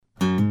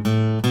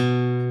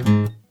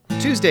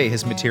Tuesday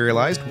has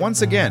materialized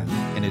once again,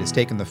 and it has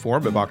taken the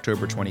form of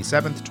October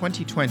 27th,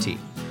 2020.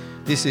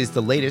 This is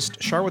the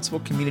latest Charlottesville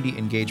Community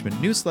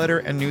Engagement newsletter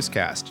and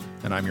newscast,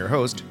 and I'm your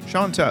host,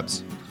 Sean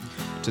Tubbs.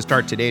 To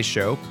start today's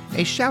show,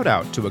 a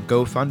shout-out to a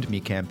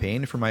GoFundMe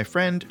campaign for my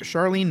friend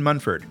Charlene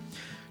Munford.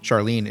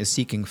 Charlene is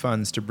seeking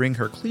funds to bring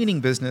her cleaning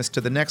business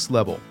to the next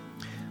level.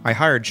 I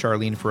hired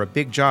Charlene for a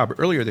big job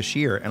earlier this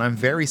year, and I'm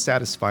very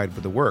satisfied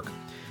with the work.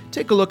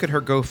 Take a look at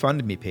her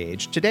GoFundMe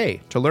page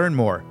today to learn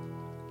more.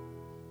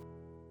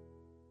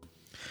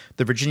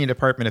 The Virginia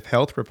Department of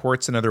Health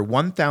reports another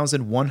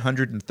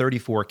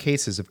 1,134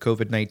 cases of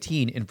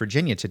COVID-19 in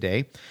Virginia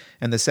today,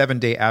 and the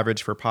 7-day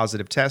average for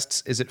positive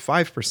tests is at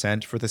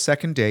 5% for the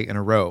second day in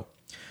a row.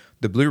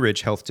 The Blue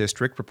Ridge Health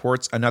District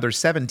reports another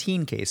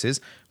 17 cases,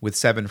 with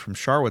 7 from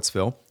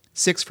Charlottesville,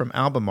 6 from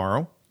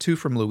Albemarle, 2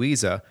 from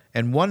Louisa,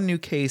 and 1 new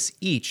case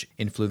each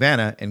in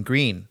Fluvanna and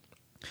Greene.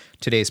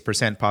 Today's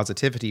percent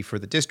positivity for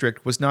the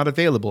district was not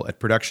available at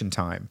production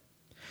time.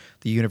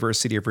 The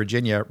University of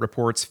Virginia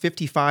reports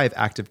 55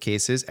 active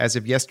cases as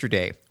of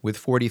yesterday, with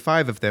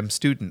 45 of them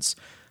students.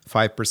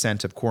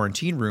 5% of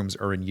quarantine rooms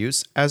are in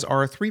use, as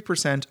are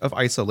 3% of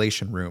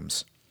isolation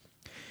rooms.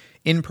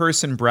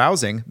 In-person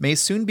browsing may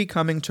soon be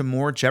coming to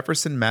more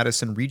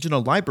Jefferson-Madison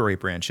regional library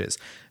branches,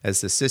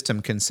 as the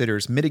system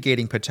considers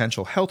mitigating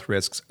potential health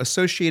risks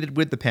associated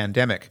with the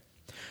pandemic.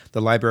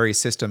 The library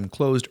system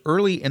closed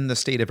early in the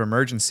state of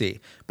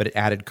emergency, but it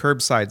added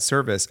curbside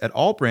service at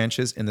all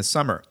branches in the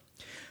summer.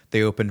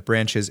 They opened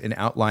branches in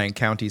outlying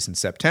counties in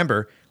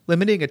September,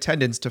 limiting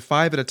attendance to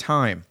 5 at a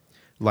time.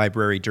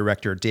 Library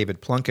Director David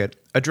Plunkett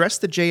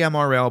addressed the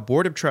JMRL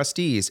Board of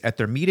Trustees at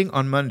their meeting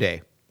on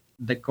Monday.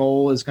 The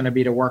goal is going to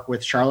be to work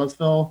with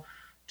Charlottesville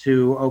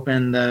to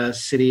open the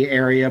city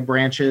area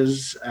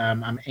branches.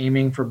 I'm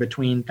aiming for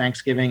between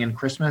Thanksgiving and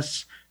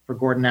Christmas for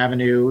Gordon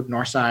Avenue,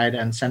 Northside,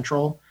 and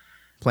Central.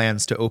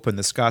 Plans to open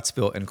the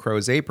Scottsville and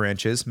Crozet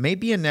branches may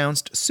be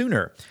announced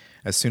sooner,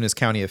 as soon as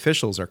county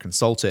officials are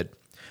consulted.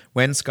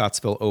 When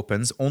Scottsville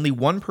opens, only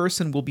one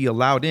person will be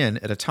allowed in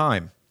at a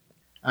time.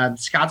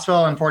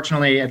 Scottsville,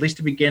 unfortunately, at least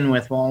to begin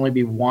with, will only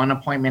be one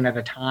appointment at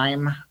a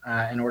time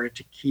in order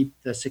to keep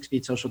the 6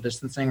 feet social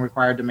distancing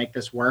required to make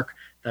this work.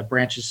 The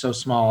branch is so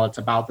small, it's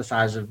about the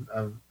size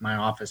of my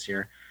office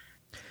here.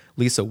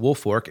 Lisa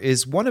Woolfork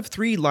is one of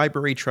 3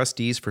 library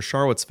trustees for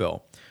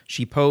Charlottesville.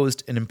 She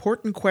posed an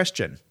important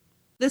question.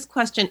 This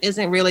question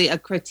isn't really a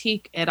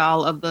critique at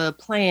all of the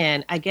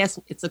plan. I guess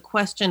it's a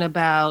question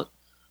about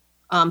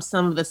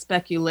some of the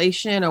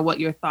speculation, or what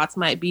your thoughts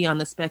might be on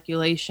the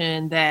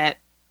speculation that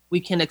we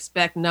can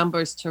expect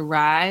numbers to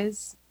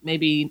rise,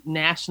 maybe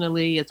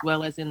nationally as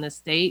well as in the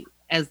state,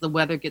 as the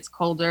weather gets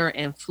colder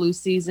and flu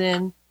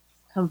season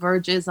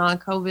converges on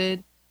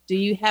COVID. Do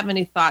you have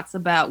any thoughts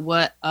about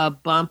what a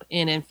bump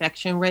in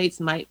infection rates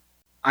might?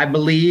 I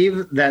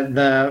believe that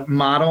the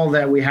model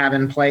that we have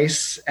in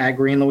place at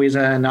Greene,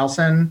 Louisa, and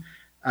Nelson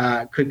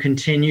could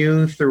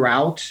continue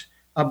throughout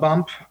a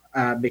bump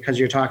because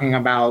you're talking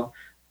about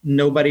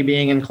nobody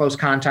being in close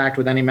contact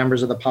with any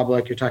members of the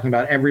public. You're talking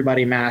about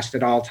everybody masked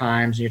at all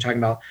times. And you're talking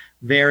about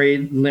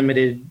very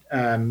limited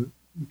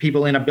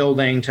people in a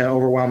building to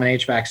overwhelm an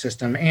HVAC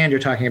system. And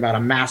you're talking about a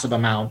massive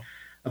amount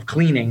of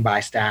cleaning by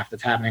staff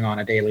that's happening on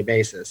a daily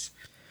basis.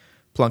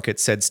 Plunkett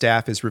said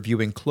staff is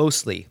reviewing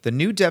closely the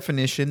new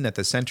definition that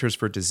the Centers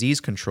for Disease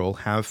Control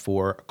have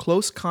for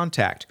close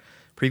contact.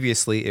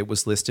 Previously, it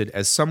was listed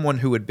as someone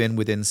who had been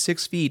within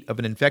 6 feet of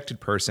an infected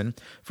person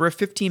for a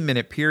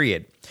 15-minute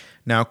period.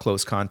 Now,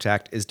 close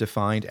contact is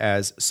defined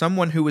as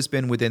someone who has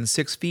been within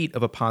 6 feet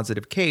of a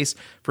positive case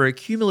for a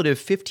cumulative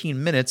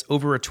 15 minutes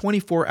over a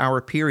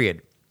 24-hour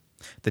period.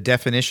 The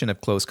definition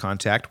of close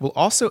contact will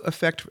also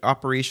affect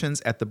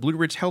operations at the Blue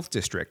Ridge Health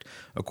District,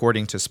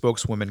 according to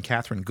spokeswoman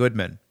Catherine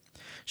Goodman.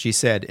 She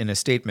said in a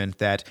statement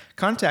that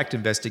contact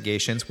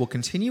investigations will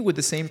continue with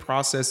the same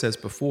process as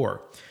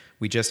before.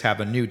 We just have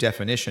a new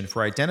definition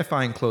for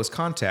identifying close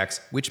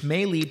contacts, which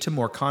may lead to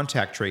more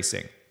contact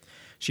tracing.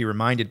 She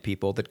reminded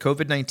people that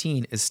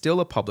COVID-19 is still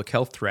a public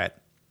health threat.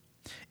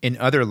 In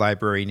other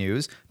library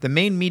news, the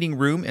main meeting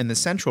room in the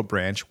Central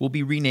Branch will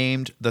be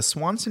renamed the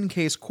Swanson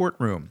Case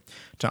Courtroom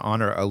to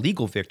honor a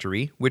legal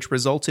victory which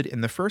resulted in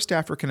the first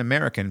African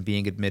American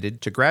being admitted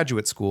to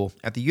graduate school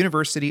at the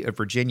University of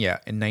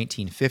Virginia in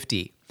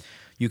 1950.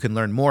 You can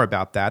learn more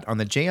about that on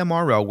the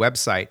JMRL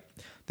website.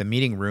 The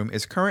meeting room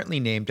is currently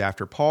named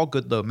after Paul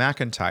Goodloe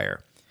McIntyre.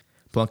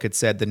 Plunkett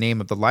said the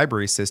name of the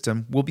library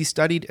system will be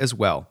studied as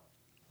well.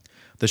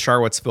 The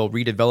Charlottesville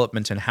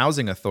Redevelopment and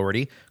Housing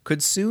Authority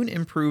could soon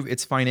improve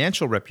its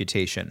financial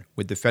reputation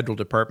with the Federal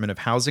Department of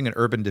Housing and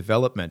Urban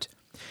Development.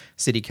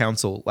 City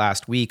Council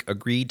last week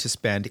agreed to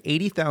spend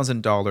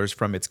 $80,000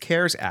 from its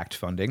CARES Act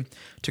funding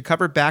to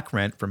cover back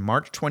rent from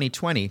March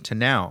 2020 to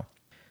now.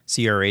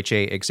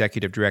 CRHA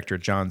Executive Director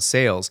John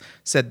Sales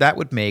said that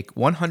would make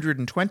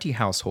 120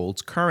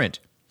 households current.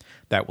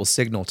 That will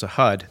signal to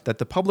HUD that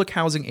the Public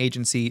Housing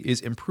Agency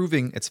is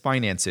improving its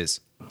finances.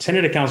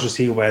 Tenant accounts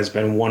receivable has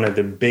been one of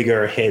the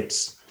bigger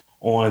hits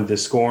on the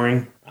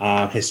scoring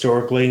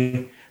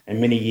historically.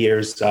 in many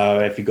years,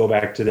 if you go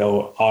back to the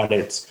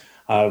audits,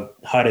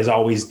 HUD has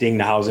always dinged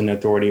the Housing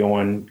Authority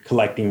on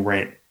collecting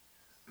rent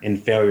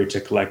and failure to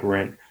collect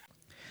rent.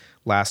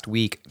 Last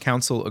week,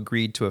 Council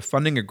agreed to a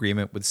funding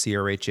agreement with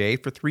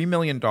CRHA for $3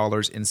 million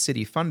in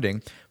city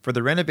funding for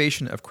the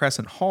renovation of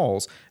Crescent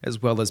Halls,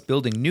 as well as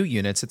building new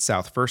units at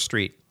South First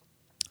Street.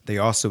 They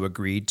also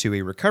agreed to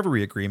a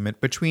recovery agreement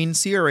between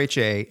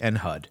CRHA and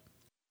HUD.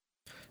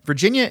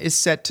 Virginia is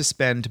set to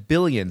spend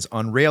billions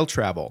on rail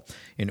travel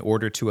in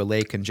order to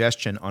allay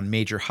congestion on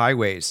major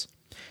highways.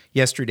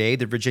 Yesterday,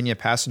 the Virginia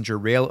Passenger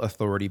Rail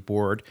Authority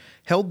Board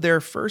held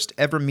their first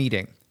ever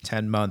meeting,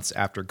 10 months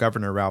after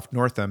Governor Ralph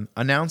Northam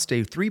announced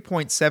a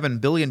 $3.7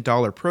 billion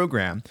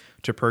program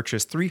to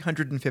purchase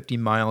 350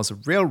 miles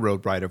of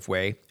railroad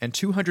right-of-way and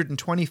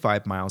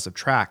 225 miles of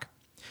track.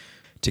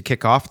 To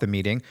kick off the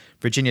meeting,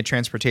 Virginia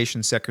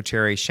Transportation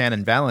Secretary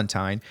Shannon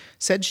Valentine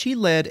said she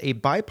led a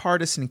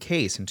bipartisan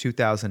case in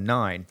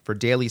 2009 for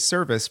daily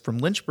service from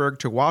Lynchburg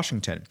to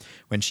Washington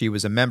when she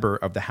was a member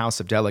of the House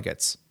of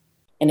Delegates.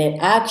 And it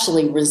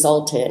actually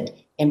resulted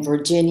in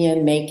Virginia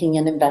making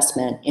an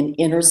investment in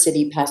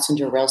intercity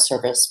passenger rail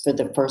service for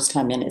the first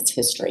time in its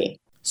history.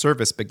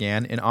 Service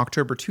began in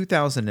October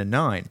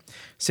 2009.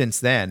 Since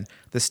then,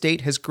 the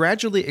state has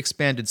gradually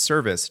expanded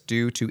service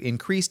due to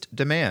increased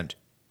demand.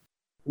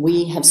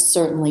 We have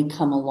certainly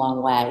come a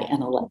long way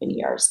in 11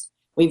 years.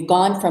 We've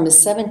gone from a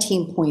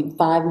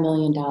 $17.5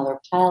 million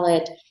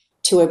pilot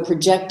to a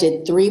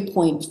projected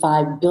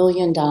 $3.5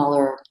 billion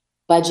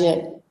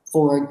budget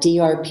for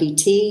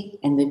DRPT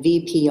and the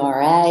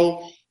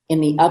VPRA in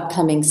the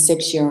upcoming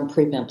 6-year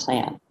improvement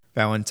plan.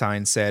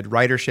 Valentine said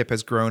ridership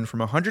has grown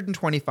from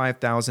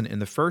 125,000 in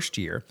the first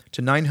year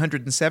to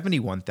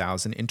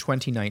 971,000 in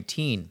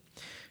 2019.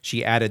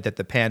 She added that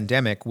the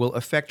pandemic will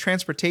affect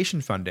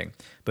transportation funding,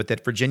 but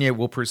that Virginia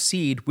will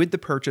proceed with the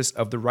purchase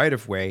of the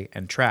right-of-way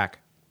and track.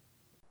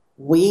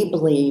 We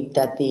believe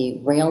that the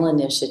rail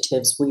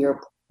initiatives we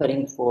are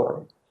putting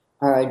forward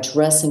are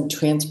addressing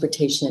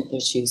transportation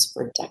issues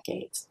for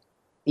decades.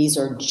 These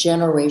are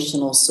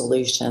generational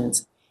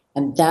solutions,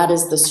 and that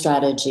is the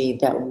strategy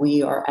that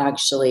we are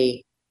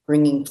actually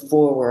bringing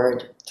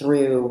forward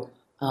through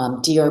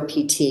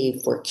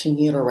DRPT for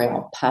commuter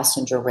rail,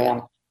 passenger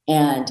rail,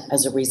 and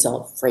as a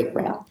result, freight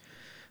rail.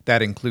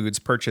 That includes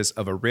purchase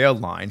of a rail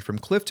line from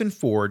Clifton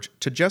Forge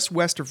to just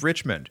west of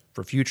Richmond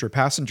for future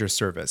passenger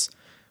service.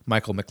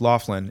 Michael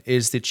McLaughlin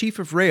is the chief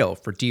of rail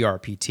for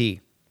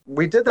DRPT.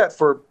 We did that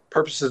for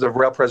purposes of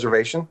rail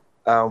preservation.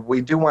 We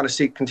do want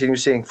to continue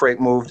seeing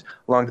freight moved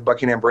along the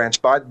Buckingham Branch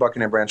by the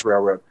Buckingham Branch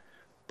Railroad.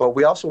 But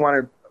we also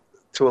wanted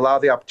to allow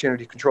the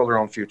opportunity to control their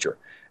own future.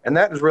 And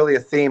that is really a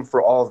theme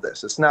for all of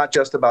this. It's not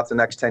just about the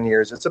next 10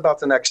 years. It's about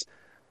the next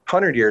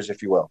 100 years,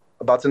 if you will,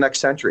 about the next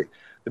century.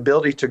 The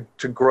ability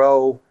to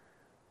grow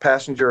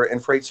passenger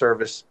and freight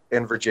service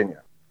in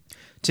Virginia.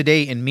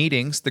 Today in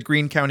meetings, the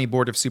Greene County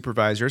Board of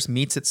Supervisors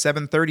meets at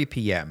 7:30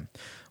 p.m.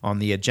 On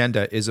the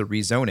agenda is a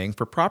rezoning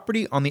for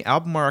property on the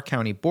Albemarle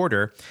County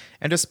border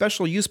and a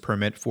special use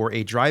permit for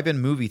a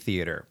drive-in movie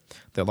theater.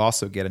 They'll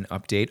also get an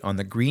update on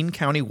the Greene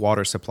County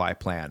water supply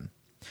plan.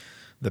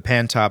 The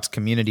Pantops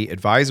Community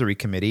Advisory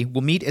Committee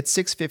will meet at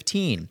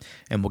 6:15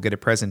 and will get a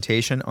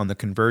presentation on the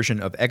conversion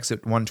of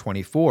Exit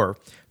 124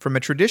 from a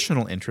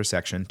traditional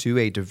intersection to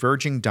a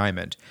diverging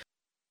diamond.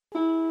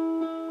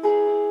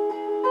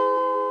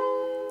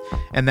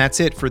 And that's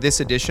it for this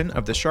edition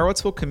of the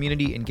Charlottesville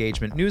Community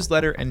Engagement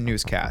Newsletter and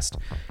Newscast.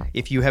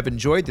 If you have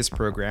enjoyed this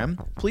program,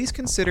 please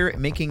consider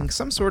making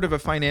some sort of a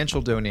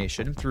financial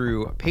donation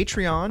through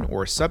Patreon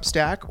or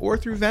Substack or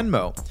through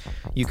Venmo.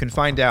 You can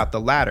find out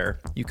the latter.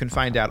 You can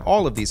find out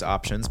all of these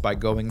options by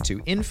going to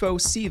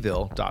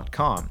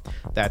infocville.com.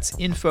 That's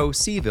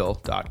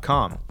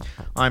infocville.com.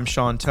 I'm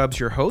Sean Tubbs,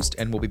 your host,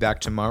 and we'll be back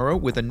tomorrow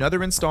with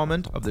another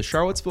installment of the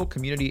Charlottesville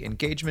Community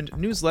Engagement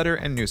Newsletter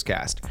and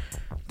Newscast.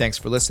 Thanks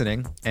for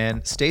listening,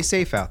 and stay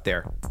safe out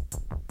there.